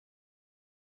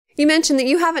You mentioned that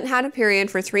you haven't had a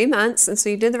period for 3 months, and so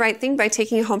you did the right thing by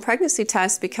taking a home pregnancy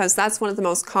test, because that's one of the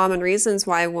most common reasons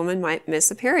why a woman might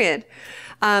miss a period.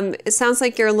 It sounds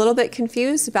like you're a little bit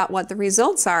confused about what the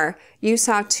results are. You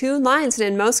saw 2 lines, and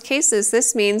in most cases,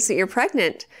 this means that you're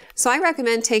pregnant. So I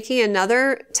recommend taking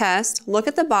another test, look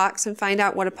at the box, and find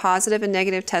out what a positive and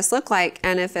negative test look like.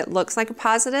 And if it looks like a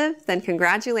positive, then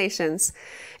congratulations.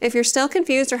 If you're still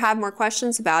confused or have more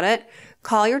questions about it,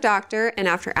 call your doctor, and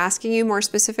after asking you more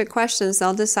specific questions,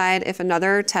 they'll decide if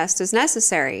another test is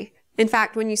necessary. In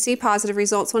fact, when you see positive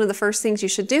results, one of the first things you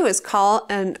should do is call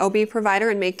an OB provider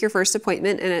and make your first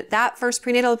appointment. And at that first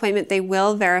prenatal appointment, they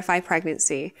will verify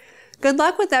pregnancy. Good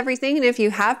luck with everything. And if you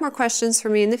have more questions for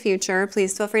me in the future,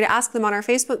 please feel free to ask them on our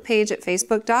Facebook page at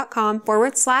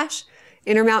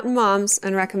facebook.com/Intermountain Moms,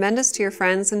 and recommend us to your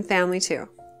friends and family too.